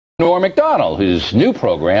Norm Macdonald, whose new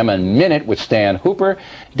program, A Minute with Stan Hooper,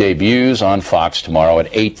 debuts on Fox tomorrow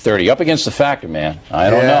at 8:30. Up against the Factor, man. I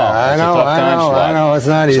don't know. I know. It's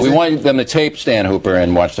not easy. So we want them to tape Stan Hooper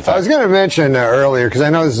and watch the Factor. I was going to mention earlier, because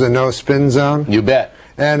I know this is a no-spin zone. You bet.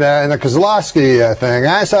 And in the Kozlowski thing,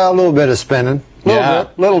 I saw a little bit of spinning.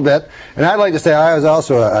 Little bit. And I'd like to say I was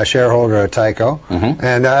also a shareholder at Tyco.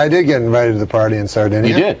 And I did get invited to the party in Sardinia.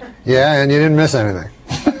 You did? Yeah, and you didn't miss anything.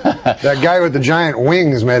 That guy with the giant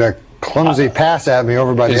wings made a clumsy pass at me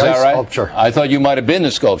over by the ice sculpture. I thought you might have been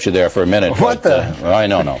the sculpture there for a minute. What but, the? I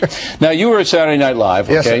know. Now, you were at Saturday Night Live,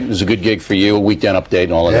 okay? Yes, sir. It was a good gig for you, a weekend update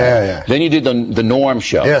and all of that. Yeah. Then you did the Norm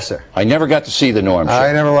show. Yes, sir. I never got to see the Norm show.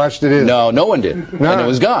 I never watched it either. No one did. No. And it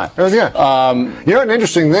was gone. It was gone. You know what an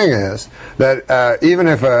interesting thing is? That even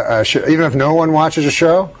if no one watches a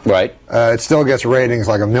show, right, it still gets ratings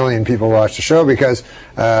like 1 million people watch the show because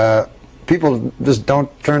people just don't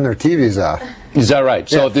turn their TVs off. Is that right?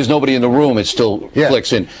 So if there's nobody in the room, it still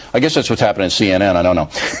clicks in. I guess that's what's happening at CNN. I don't know.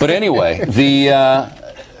 But anyway,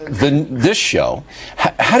 this show,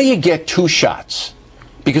 how do you get 2 shots?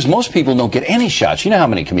 Because most people don't get any shots. You know how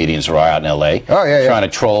many comedians there are out in L.A. Trying to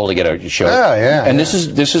troll to get a show. And this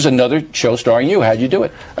is another show starring you. How'd you do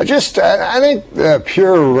it? I think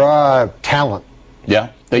pure raw talent.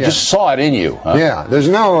 Yeah, they just saw it in you. Huh? Yeah, there's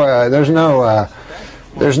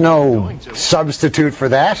no substitute for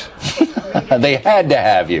that. They had to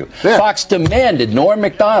have you. Yeah. Fox demanded Norm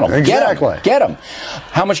Macdonald. Exactly. Get him.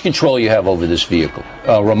 How much control you have over this vehicle?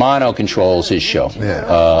 Romano controls his show.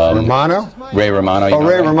 Yeah. Romano? Ray Romano.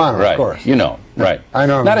 Ray Romano, right. Of course. You know, right. I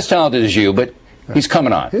know him. Not as talented as you, but he's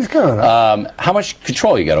coming on. He's coming on. How much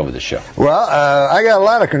control you got over this show? Well, I got a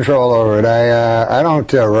lot of control over it. I don't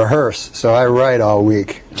rehearse, so I write all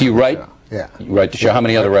week. Do you write? Yeah. You write the show. How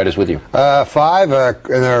many other writers with you? 5, and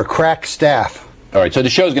they're a crack staff. All right, so the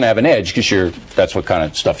show's going to have an edge because that's what kind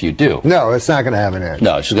of stuff you do. No, it's not going to have an edge.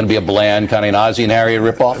 No, it's just going to be a bland kind of an Ozzie and Harriet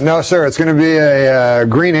ripoff? No, sir, it's going to be a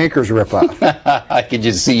Green Acres ripoff. I could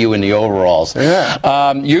just see you in the overalls.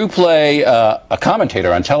 Yeah. You play a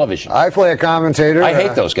commentator on television. I play a commentator. I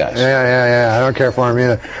hate those guys. Yeah. I don't care for him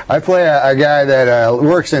either. I play a guy that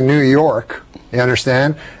works in New York. You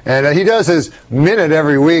understand? And he does his minute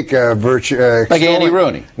every week. Like Andy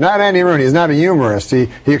Rooney. Not Andy Rooney. He's not a humorist. He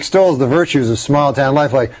extols the virtues of small town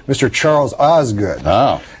life, like Mr. Charles Osgood.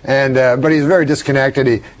 Oh. And but he's very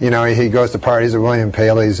disconnected. He goes to parties at William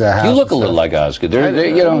Paley's house. You look a little like Osgood.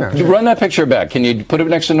 Run that picture back. Can you put it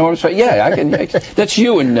next to Norm's face? Yeah, I can. That's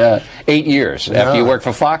you in 8 years after you work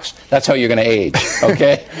for Fox. That's how you're going to age.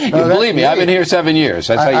 Okay. Believe me, I've been here 7 years.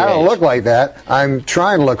 That's how you age. I don't look like that. I'm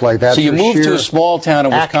trying to look like that. So you moved to a small town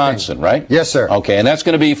in Wisconsin, right? Yes, sir. Okay, and that's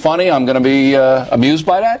going to be funny. I'm going to be amused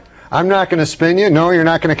by that. I'm not going to spin you. No, you're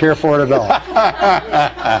not going to care for it at all.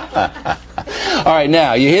 All right,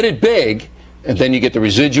 now you hit it big, and then you get the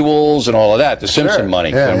residuals and all of that. The Simpson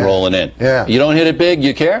money rolling in. Yeah. You don't hit it big,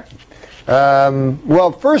 you care?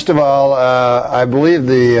 Well, first of all, I believe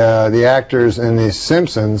the actors in the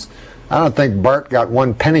Simpsons. I don't think Bart got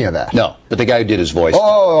 1 penny of that. No, but the guy who did his voice.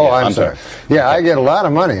 I'm sorry. Yeah, I get a lot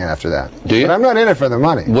of money after that. Do you? But I'm not in it for the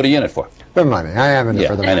money. What are you in it for? The money. I am in it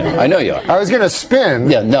for the money. I know you are. I was going to spin.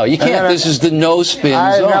 Yeah, no, you can't. This is the no-spin zone.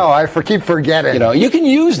 I know. I keep forgetting. You can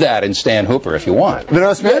use that in Stan Hooper if you want. The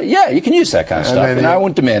no-spin? Yeah, you can use that kind of stuff, and I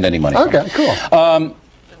won't demand any money. Okay, cool.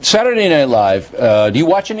 Saturday Night Live, do you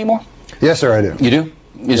watch anymore? Yes, sir, I do. You do?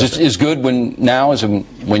 Is it as good now as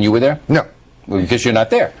when you were there? No. Well, because you're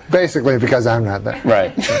not there. Basically, because I'm not there.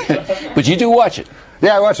 Right. But you do watch it.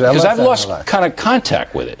 Yeah, I watch it. Because I've lost kind of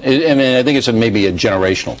contact with it. I mean, I think it's maybe a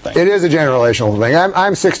generational thing. It is a generational thing.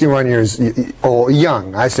 I'm 61 years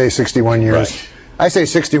young. I say 61 years. Right. I say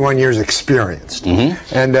 61 years experienced.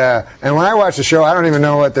 And when I watch the show, I don't even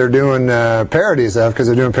know what they're doing parodies of, because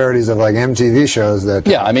they're doing parodies of like MTV shows that.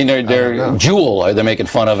 Yeah, I mean they're Jewel. They're making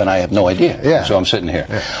fun of, and I have no idea. Yeah. So I'm sitting here.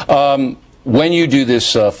 Yeah. When you do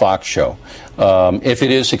this Fox show, if it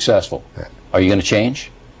is successful, are you going to change?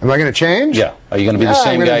 Am I going to change? Yeah. Are you going to be the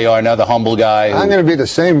same guy you are now, the humble guy? I'm going to be the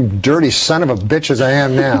same dirty son of a bitch as I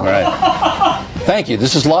am now. Right. Thank you.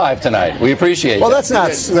 This is live tonight. We appreciate it. Well, that's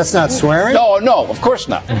not swearing. No, of course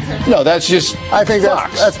not. No, that's just I think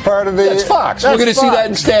Fox. That's part of the. That's Fox. We're going to see that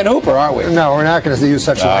in Stan Hooper, aren't we? No, we're not going to use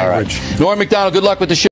such language. Right. Norm Macdonald, good luck with the show.